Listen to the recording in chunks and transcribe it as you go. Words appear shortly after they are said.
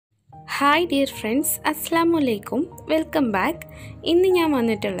Hi dear friends, അസ്സലാമു അലൈക്കും. Welcome back. ഇന്ന് ഞാൻ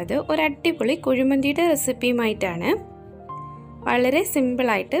വന്നിട്ടുള്ളത് ഒരു അടിപൊളി കുഴിമന്തിയുടെ റെസിപ്പിയുമായിട്ടാണ്. വളരെ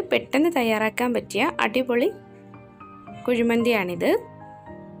സിമ്പിളായിട്ട് പെട്ടെന്ന് തയ്യാറാക്കാൻ പറ്റിയ അടിപൊളി കുഴിമന്തിയാണിത്.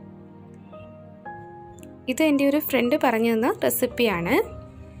 ഇത് എൻ്റെ ഒരു ഫ്രണ്ട് പറഞ്ഞു തന്ന റെസിപ്പിയാണ്.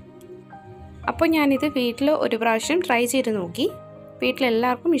 അപ്പോൾ ഞാനിത് വീട്ടിൽ ഒരു പ്രാവശ്യം ട്രൈ ചെയ്ത് നോക്കി.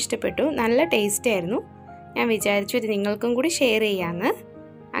 വീട്ടിലെല്ലാവർക്കും ഇഷ്ടപ്പെട്ടു, നല്ല ടേസ്റ്റ് ആയിരുന്നു. ഞാൻ വിചാരിച്ചു ഇത് നിങ്ങൾക്കും കൂടി ഷെയർ ചെയ്യാമെന്ന്.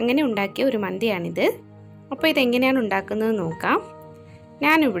 അങ്ങനെ ഉണ്ടാക്കിയ ഒരു മന്തിയാണിത്. അപ്പോൾ ഇതെങ്ങനെയാണ് ഉണ്ടാക്കുന്നത് നോക്കാം.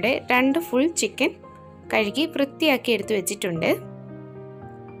 ഞാനിവിടെ 2 ഫുൾ ചിക്കൻ കഴുകി വൃത്തിയാക്കി എടുത്തു വെച്ചിട്ടുണ്ട്.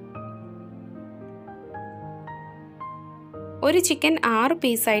 ഒരു ചിക്കൻ 6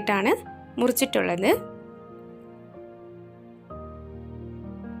 പീസായിട്ടാണ് മുറിച്ചിട്ടുള്ളത്.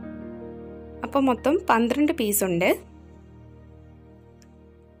 അപ്പോൾ മൊത്തം 12 പീസുണ്ട്.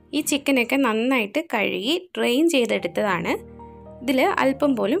 ഈ ചിക്കനൊക്കെ നന്നായിട്ട് കഴുകി ഡ്രെയിൻ ചെയ്തെടുത്തതാണ്. ഇതിൽ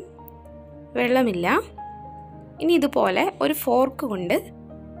അല്പം പോലും വെള്ളമില്ല. ഇനി ഇതുപോലെ ഒരു ഫോർക്ക് കൊണ്ട്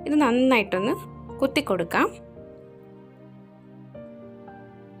ഇത് നന്നായിട്ടൊന്ന് കുത്തിക്കൊടുക്കാം.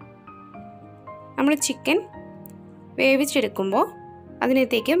 നമ്മൾ ചിക്കൻ വേവിച്ചെടുക്കുമ്പോൾ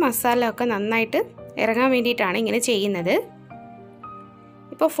അതിനകത്തേക്ക് മസാല ഒക്കെ നന്നായിട്ട് ഇറങ്ങാൻ വേണ്ടിയിട്ടാണ് ഇങ്ങനെ ചെയ്യുന്നത്.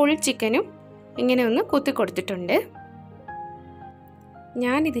 ഇപ്പോൾ ഫുൾ ചിക്കനും ഇങ്ങനെ ഒന്ന് കുത്തിക്കൊടുത്തിട്ടുണ്ട്.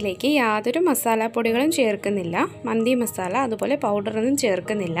 ഞാനിതിലേക്ക് യാതൊരു മസാലപ്പൊടികളും ചേർക്കുന്നില്ല. മന്തി മസാല അതുപോലെ പൗഡറൊന്നും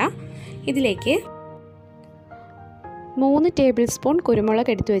ചേർക്കുന്നില്ല. ഇതിലേക്ക് 3 ടേബിൾ സ്പൂൺ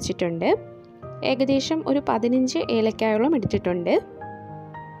കുരുമുളക് എടുത്തു വെച്ചിട്ടുണ്ട്. ഏകദേശം ഒരു 15 ഏലക്കായോളം എടുത്തിട്ടുണ്ട്.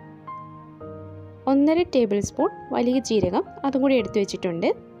 1.5 ടേബിൾ സ്പൂൺ വലിയ ജീരകം അതും കൂടി എടുത്തു വെച്ചിട്ടുണ്ട്.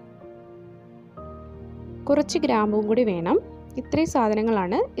 കുറച്ച് ഗ്രാമ്പും കൂടി വേണം. ഇത്രയും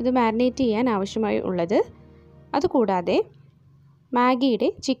സാധനങ്ങളാണ് ഇത് മാരിനേറ്റ് ചെയ്യാൻ ആവശ്യമായി ഉള്ളത്. അതുകൂടാതെ മാഗിയുടെ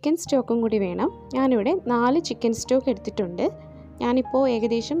ചിക്കൻ സ്റ്റോക്കും കൂടി വേണം. ഞാനിവിടെ 4 ചിക്കൻ സ്റ്റോക്ക് എടുത്തിട്ടുണ്ട്. ഞാനിപ്പോൾ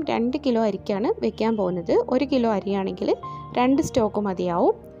ഏകദേശം 2 കിലോ അരിക്കാണ് വെക്കാൻ പോകുന്നത്. 1 കിലോ അരിയാണെങ്കിൽ 2 സ്റ്റോക്ക്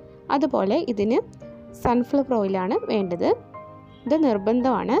മതിയാവും. അതുപോലെ ഇതിന് സൺഫ്ലവർ ഓയിലാണ് വേണ്ടത്. ഇത്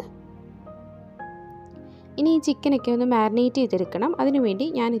നിർബന്ധമാണ്. ഇനി ഈ ചിക്കനൊക്കെ ഒന്ന് മാരിനേറ്റ് ചെയ്തെടുക്കണം. അതിനുവേണ്ടി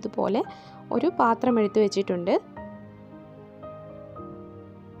ഞാൻ ഇതുപോലെ ഒരു പാത്രം എടുത്ത് വെച്ചിട്ടുണ്ട്.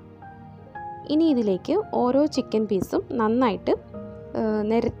 ഇനി ഇതിലേക്ക് ഓരോ ചിക്കൻ പീസും നന്നായിട്ട്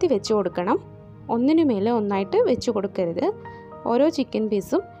നിരത്തി വെച്ച് കൊടുക്കണം. ഒന്നിനു മേലെ ഒന്നായിട്ട് വെച്ച് കൊടുക്കരുത്. ഓരോ ചിക്കൻ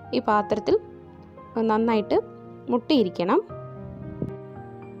പീസും ഈ പാത്രത്തിൽ നന്നായിട്ട് മുട്ടിയിരിക്കണം.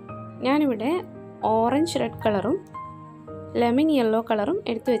 ഞാനിവിടെ ഓറഞ്ച് റെഡ് കളറും ലെമൺ യെല്ലോ കളറും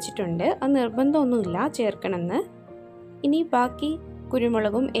എടുത്തു വെച്ചിട്ടുണ്ട്. അത് നിർബന്ധമൊന്നുമില്ല ചേർക്കണമെന്ന്. ഇനി ബാക്കി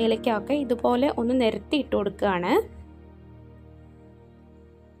കുരുമുളകും ഏലക്കൊക്കെ ഇതുപോലെ ഒന്ന് നിരത്തി ഇട്ട് കൊടുക്കുകയാണ്.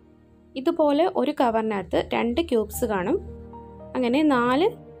 ഇതുപോലെ ഒരു കവറിനകത്ത് 2 ക്യൂബ്സ് കാണും. അങ്ങനെ 4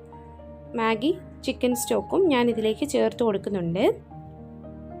 മാഗി ചിക്കൻ സ്റ്റോക്കും ഞാൻ ഇതിലേക്ക് ചേർത്ത് കൊടുക്കുന്നുണ്ട്.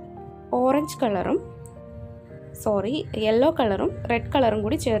 യെല്ലോ കളറും റെഡ് കളറും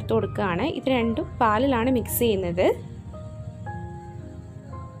കൂടി ചേർത്ത് കൊടുക്കുകയാണ്. ഇത് രണ്ടും പാലിലാണ് മിക്സ് ചെയ്യുന്നത്.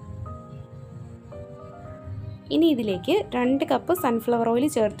 ഇനി ഇതിലേക്ക് 2 കപ്പ് സൺഫ്ലവർ ഓയിൽ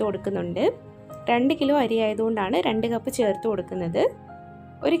ചേർത്ത് കൊടുക്കുന്നുണ്ട്. 2 കിലോ അരി ആയതുകൊണ്ടാണ് 2 കപ്പ് ചേർത്ത് കൊടുക്കുന്നത്.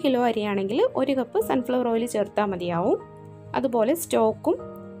 1 കിലോ അരിയാണെങ്കിൽ 1 കപ്പ് സൺഫ്ലവർ ഓയിൽ ചേർത്താൽ മതിയാവും. അതുപോലെ സ്റ്റോക്കും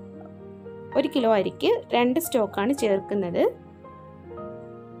 1 കിലോ അരിക്ക് 2 സ്റ്റോക്കാണ് ചേർക്കുന്നത്.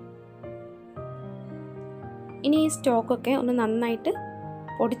 ഇനി ഈ സ്റ്റോക്കൊക്കെ ഒന്ന് നന്നായിട്ട്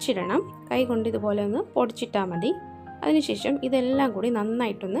പൊടിച്ചിടണം. കൈ കൊണ്ട് ഇതുപോലെ ഒന്ന് പൊടിച്ചിട്ടാൽ മതി. അതിനുശേഷം ഇതെല്ലാം കൂടി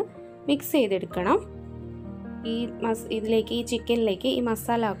നന്നായിട്ടൊന്ന് മിക്സ് ചെയ്തെടുക്കണം. ഈ ചിക്കനിലേക്ക് ഈ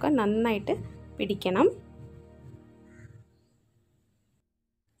മസാല ഒക്കെ നന്നായിട്ട് പിടിക്കണം.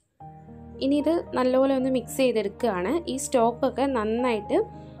 ഇനി ഇത് നല്ലപോലെ ഒന്ന് മിക്സ് ചെയ്തെടുക്കുകയാണ്. ഈ സ്റ്റോക്കൊക്കെ നന്നായിട്ട്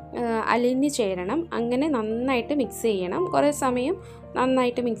അലിഞ്ഞ് ചേരണം. അങ്ങനെ നന്നായിട്ട് മിക്സ് ചെയ്യണം. കുറേ സമയം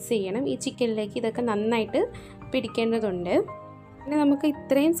നന്നായിട്ട് മിക്സ് ചെയ്യണം. ഈ ചിക്കനിലേക്ക് ഇതൊക്കെ നന്നായിട്ട് പിടിക്കേണ്ടതുണ്ട്. പിന്നെ നമുക്ക്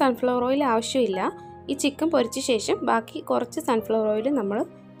ഇത്രയും സൺഫ്ലവർ ഓയിൽ ആവശ്യമില്ല. ഈ ചിക്കൻ പൊരിച്ച ശേഷം ബാക്കി കുറച്ച് സൺഫ്ലവർ ഓയിൽ നമ്മൾ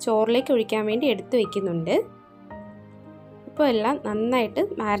ചോറിലേക്ക് ഒഴിക്കാൻ വേണ്ടി എടുത്തു വയ്ക്കുന്നുണ്ട്. ഇപ്പോൾ എല്ലാം നന്നായിട്ട്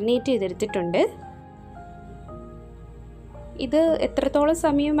മാരിനേറ്റ് ചെയ്തെടുത്തിട്ടുണ്ട്. ഇത് എത്രത്തോളം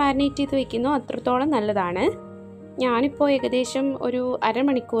സമയം മാരിനേറ്റ് ചെയ്ത് വെക്കുന്നോ അത്രത്തോളം നല്ലതാണ്. ഞാനിപ്പോൾ ഏകദേശം ഒരു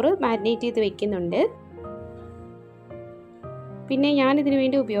അരമണിക്കൂർ മാരിനേറ്റ് ചെയ്ത് വെക്കുന്നുണ്ട്. പിന്നെ ഞാനിതിനു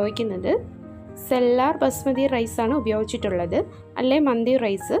വേണ്ടി ഉപയോഗിക്കുന്നത് സെല്ലാർ ബസ്മതി റൈസാണ് ഉപയോഗിച്ചിട്ടുള്ളത്. അല്ലെ മന്തി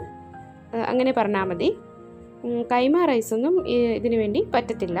റൈസ് അങ്ങനെ പറഞ്ഞാൽ മതി. കൈമ റൈസൊന്നും ഇതിനു വേണ്ടി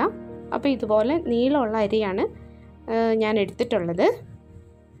പറ്റത്തില്ല. അപ്പോൾ ഇതുപോലെ നീളമുള്ള അരിയാണ് ഞാൻ എടുത്തിട്ടുള്ളത്.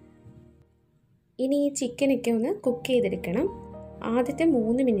 ഇനി ഈ ചിക്കനൊക്കെ ഒന്ന് കുക്ക് ചെയ്തെടുക്കണം. ആദ്യത്തെ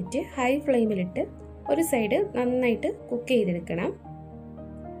 3 മിനിറ്റ് ഹൈ ഫ്ലെയിമിലിട്ട് ഒരു സൈഡ് നന്നായിട്ട് കുക്ക് ചെയ്തെടുക്കണം.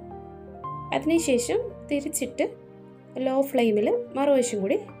 അതിനുശേഷം തിരിച്ചിട്ട് ലോ ഫ്ലെയിമിൽ മറുവശം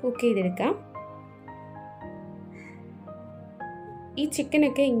കൂടി കുക്ക് ചെയ്തെടുക്കാം. ഈ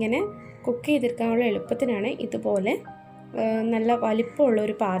ചിക്കനൊക്കെ ഇങ്ങനെ കുക്ക് ചെയ്തെടുക്കാനുള്ള എളുപ്പത്തിനാണ് ഇതുപോലെ നല്ല വലിപ്പമുള്ള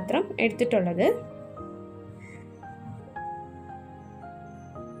ഒരു പാത്രം എടുത്തിട്ടുള്ളത്.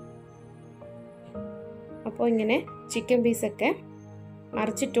 അപ്പോൾ ഇങ്ങനെ ചിക്കൻ പീസൊക്കെ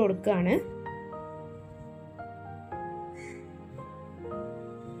മറിച്ചിട്ട് കൊടുക്കുകയാണ്.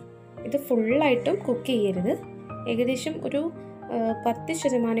 ഇത് ഫുള്ളായിട്ടും കുക്ക് ചെയ്യരുത്, ഏകദേശം ഒരു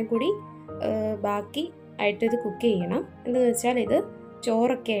 10% കൂടി ബാക്കി ആയിട്ട് ഇത് കുക്ക് ചെയ്യണം. എന്താണെന്ന് വെച്ചാൽ ഇത്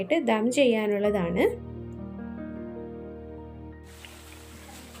ചോറൊക്കെ ആയിട്ട് ദം ചെയ്യാനുള്ളതാണ്.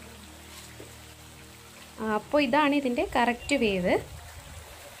 അപ്പോൾ ഇതാണ് ഇതിൻ്റെ കറക്റ്റ് വേവ്.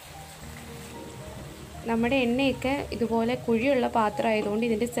 നമ്മുടെ എണ്ണയൊക്കെ ഇതുപോലെ കുഴിയുള്ള പാത്രം ആയതുകൊണ്ട്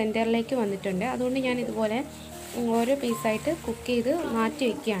ഇതിൻ്റെ സെൻറ്ററിലേക്ക് വന്നിട്ടുണ്ട്. അതുകൊണ്ട് ഞാൻ ഇതുപോലെ ഓരോ പീസായിട്ട് കുക്ക് ചെയ്ത് മാറ്റി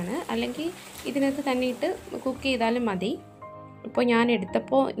വയ്ക്കുകയാണ്. അല്ലെങ്കിൽ ഇതിനകത്ത് തന്നെ ഇട്ട് കുക്ക് ചെയ്താലും മതി. ഇപ്പോൾ ഞാൻ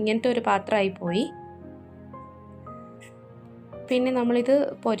എടുത്തപ്പോൾ ഇങ്ങനത്തെ ഒരു പാത്രമായി പോയി. പിന്നെ നമ്മളിത്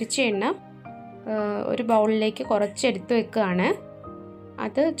പൊരിച്ച എണ്ണ ഒരു ബൗളിലേക്ക് കുറച്ചെടുത്ത് വെക്കുകയാണ്.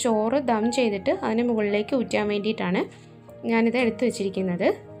 അത് ചോറ് ദം ചെയ്തിട്ട് അതിന് മുകളിലേക്ക് ഊറ്റാൻ വേണ്ടിയിട്ടാണ് ഞാനിത് എടുത്തു വെച്ചിരിക്കുന്നത്.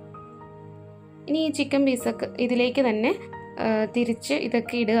 ഇനി ഈ ചിക്കൻ പീസൊക്കെ ഇതിലേക്ക് തന്നെ തിരിച്ച്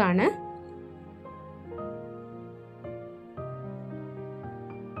ഇതൊക്കെ ഇടുകയാണ്.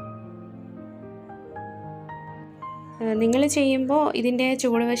 നിങ്ങൾ ചെയ്യുമ്പോൾ ഇതിൻ്റെ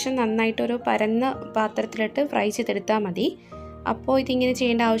ചൂടുവശം നന്നായിട്ടൊരു പരന്ന പാത്രത്തിലിട്ട് ഫ്രൈ ചെയ്തെടുത്താൽ മതി. അപ്പോൾ ഇതിങ്ങനെ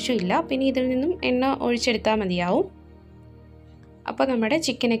ചെയ്യേണ്ട ആവശ്യമില്ല. പിന്നെ ഇതിൽ നിന്നും എണ്ണ ഒഴിച്ചെടുത്താൽ മതിയാവും. അപ്പോൾ നമ്മുടെ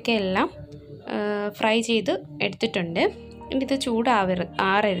ചിക്കനൊക്കെ എല്ലാം ഫ്രൈ ചെയ്ത് എടുത്തിട്ടുണ്ട്. ഇനി ഇത്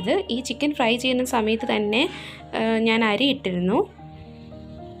ആറരുത്. ഈ ചിക്കൻ ഫ്രൈ ചെയ്യുന്ന സമയത്ത് തന്നെ ഞാൻ അരി ഇട്ടിരുന്നു.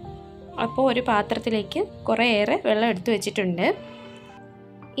 അപ്പോൾ ഒരു പാത്രത്തിലേക്ക് കുറേയേറെ വെള്ളം എടുത്തു വെച്ചിട്ടുണ്ട്.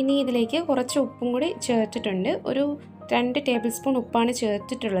 ഇനി ഇതിലേക്ക് കുറച്ച് ഉപ്പും കൂടി ചേർത്തിട്ടുണ്ട്. ഒരു 2 ടേബിൾ സ്പൂൺ ഉപ്പാണ്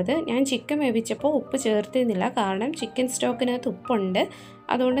ചേർത്തിട്ടുള്ളത്. ഞാൻ ചിക്കൻ വേവിച്ചപ്പോൾ ഉപ്പ് ചേർത്തിരുന്നില്ല, കാരണം ചിക്കൻ സ്റ്റോക്കിനകത്ത് ഉപ്പുണ്ട്.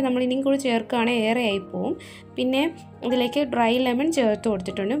 അതുകൊണ്ട് നമ്മൾ ഇനിയും കൂടി ചേർക്കുകയാണെങ്കിൽ ഏറെ ആയിപ്പോവും. പിന്നെ ഇതിലേക്ക് ഡ്രൈ ലെമൺ ചേർത്ത്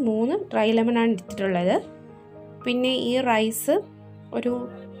കൊടുത്തിട്ടുണ്ട്. 3 ഡ്രൈ ലെമണാണ് എടുത്തിട്ടുള്ളത്. പിന്നെ ഈ റൈസ് ഒരു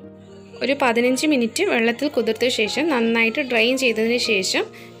 15 മിനിറ്റ് വെള്ളത്തിൽ കുതിർത്ത ശേഷം നന്നായിട്ട് ഡ്രെയിൻ ചെയ്തതിന് ശേഷം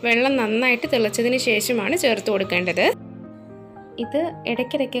വെള്ളം നന്നായിട്ട് തിളച്ചതിന് ശേഷമാണ് ചേർത്ത് കൊടുക്കേണ്ടത്. ഇത്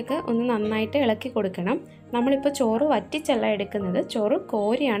ഇടയ്ക്കിടയ്ക്കൊക്കെ ഒന്ന് നന്നായിട്ട് ഇളക്കി കൊടുക്കണം. നമ്മളിപ്പോൾ ചോറ് വറ്റിച്ചല്ല എടുക്കുന്നത്, ചോറ്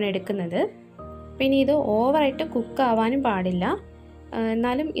കോരിയാണ് എടുക്കുന്നത്. പിന്നെ ഇത് ഓവറായിട്ട് കുക്കാവാനും പാടില്ല.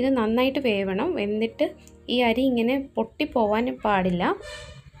 എന്നാലും ഇത് നന്നായിട്ട് വേവണം. വെന്തിട്ട് ഈ അരി ഇങ്ങനെ പൊട്ടിപ്പോവാനും പാടില്ല.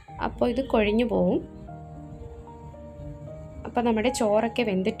 അപ്പോൾ ഇത് കൊഴിഞ്ഞു പോവും. അപ്പോൾ നമ്മുടെ ചോറൊക്കെ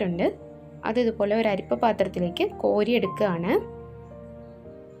വെന്തിട്ടുണ്ട്. അത് ഇതുപോലെ ഒരു അരിപ്പ പാത്രത്തിലേക്ക് കോരിയെടുക്കുകയാണ്.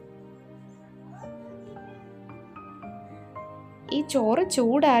 ഈ ചോറ്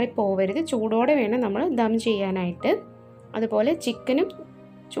ചൂടാറി പോവരുത്, ചൂടോടെ വേണം നമ്മൾ ദം ചെയ്യാനായിട്ട്. അതുപോലെ ചിക്കനും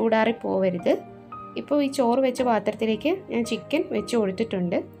ചൂടാറി പോവരുത്. ഇപ്പോൾ ഈ ചോറ് വെച്ച പാത്രത്തിലേക്ക് ഞാൻ ചിക്കൻ വെച്ച്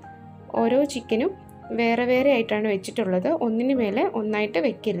കൊടുത്തിട്ടുണ്ട്. ഓരോ ചിക്കനും വേറെ വേറെ ആയിട്ടാണ് വെച്ചിട്ടുള്ളത്, ഒന്നിനു മേലെ ഒന്നായിട്ട്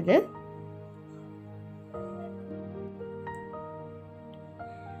വെക്കരുത്.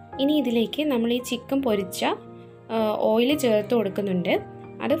 ഇനി ഇതിലേക്ക് നമ്മൾ ഈ ചിക്കൻ പൊരിച്ച ഓയിൽ ചേർത്ത് കൊടുക്കുന്നുണ്ട്.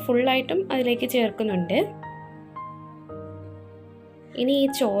 അത് ഫുള്ളായിട്ടും അതിലേക്ക് ചേർക്കുന്നുണ്ട്. ഇനി ഈ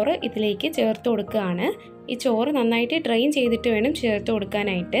ചോറ് ഇതിലേക്ക് ചേർത്ത് കൊടുക്കുകയാണ്. ഈ ചോറ് നന്നായിട്ട് ഡ്രെയിൻ ചെയ്തിട്ട് വേണം ചേർത്ത്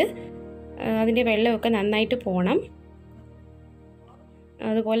കൊടുക്കാനായിട്ട്. അതിൻ്റെ വെള്ളമൊക്കെ നന്നായിട്ട് പോകണം.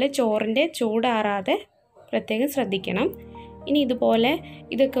 അതുപോലെ ചോറിൻ്റെ ചൂടാറാതെ പ്രത്യേകം ശ്രദ്ധിക്കണം. ഇനി ഇതുപോലെ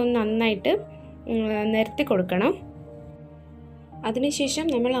ഇതൊക്കെ ഒന്ന് നന്നായിട്ട് നിരത്തി കൊടുക്കണം. അതിനുശേഷം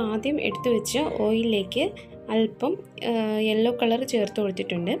നമ്മൾ ആദ്യം എടുത്തു വെച്ച ഓയിലിലേക്ക് അല്പം യെല്ലോ കളർ ചേർത്ത്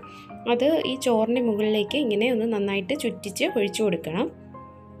കൊടുത്തിട്ടുണ്ട്. അത് ഈ ചോറിൻ്റെ മുകളിലേക്ക് ഇങ്ങനെ ഒന്ന് നന്നായിട്ട് ചുറ്റിച്ച് ഒഴിച്ചു കൊടുക്കണം.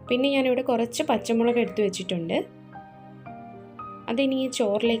 പിന്നെ ഞാനിവിടെ കുറച്ച് പച്ചമുളക് എടുത്തു വെച്ചിട്ടുണ്ട്. അതിനി ഈ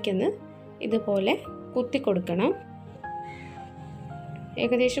ചോറിലേക്കൊന്ന് ഇതുപോലെ കുത്തി കൊടുക്കണം.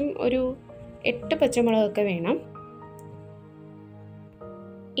 ഏകദേശം ഒരു 8 പച്ചമുളകൊക്കെ വേണം.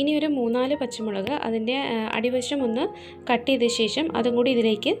 ഇനി ഒരു 3-4 പച്ചമുളക് അതിൻ്റെ അടിവശം ഒന്ന് കട്ട് ചെയ്ത ശേഷം അതും കൂടി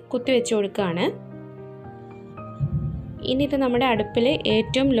ഇതിലേക്ക് കുത്തി വെച്ച് കൊടുക്കുകയാണ്. ഇനി ഇത് നമ്മുടെ അടുപ്പിൽ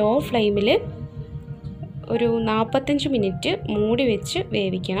ഏറ്റവും ലോ ഫ്ലെയിമിൽ ഒരു 45 മിനിറ്റ് മൂടി വെച്ച്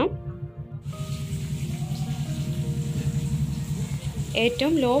വേവിക്കണം.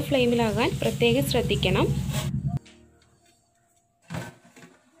 ഏറ്റവും ലോ ഫ്ലെയിമിലാകാൻ പ്രത്യേകം ശ്രദ്ധിക്കണം.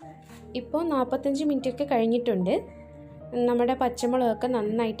 ഇപ്പോൾ 45 മിനിറ്റൊക്കെ കഴിഞ്ഞിട്ടുണ്ട്. നമ്മുടെ പച്ചമുളകൊക്കെ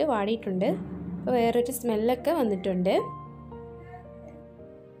നന്നായിട്ട് വാടിയിട്ടുണ്ട്. ഇപ്പോൾ വേറൊരു സ്മെല്ലൊക്കെ വന്നിട്ടുണ്ട്.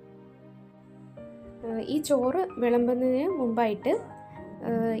 ഈ ചോറ് വിളമ്പുന്നതിന് മുമ്പായിട്ട്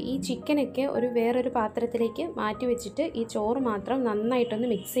ഈ ചിക്കനൊക്കെ വേറൊരു പാത്രത്തിലേക്ക് മാറ്റി വെച്ചിട്ട് ഈ ചോറ് മാത്രം നന്നായിട്ടൊന്ന്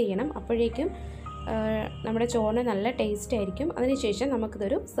മിക്സ് ചെയ്യണം. അപ്പോഴേക്കും നമ്മുടെ ചോറിന് നല്ല ടേസ്റ്റ് ആയിരിക്കും. അതിനുശേഷം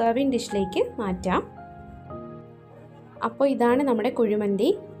നമുക്കിതൊരു സെർവിങ് ഡിഷിലേക്ക് മാറ്റാം. അപ്പോൾ ഇതാണ് നമ്മുടെ കുഴിമന്തി.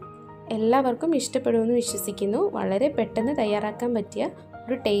 എല്ലാവർക്കും ഇഷ്ടപ്പെടുമെന്ന് വിശ്വസിക്കുന്നു. വളരെ പെട്ടെന്ന് തയ്യാറാക്കാൻ പറ്റിയ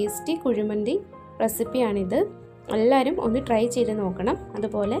ഒരു ടേസ്റ്റി കുഴിമന്തി റെസിപ്പിയാണിത്. എല്ലാവരും ഒന്ന് ട്രൈ ചെയ്ത് നോക്കണം.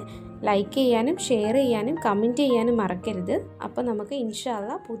 അതുപോലെ ലൈക്ക് ചെയ്യാനും ഷെയർ ചെയ്യാനും കമൻറ്റ് ചെയ്യാനും മറക്കരുത്. അപ്പോൾ നമുക്ക് ഇൻഷാ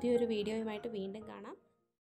അല്ലാഹ് പുതിയൊരു വീഡിയോയുമായിട്ട് വീണ്ടും കാണാം.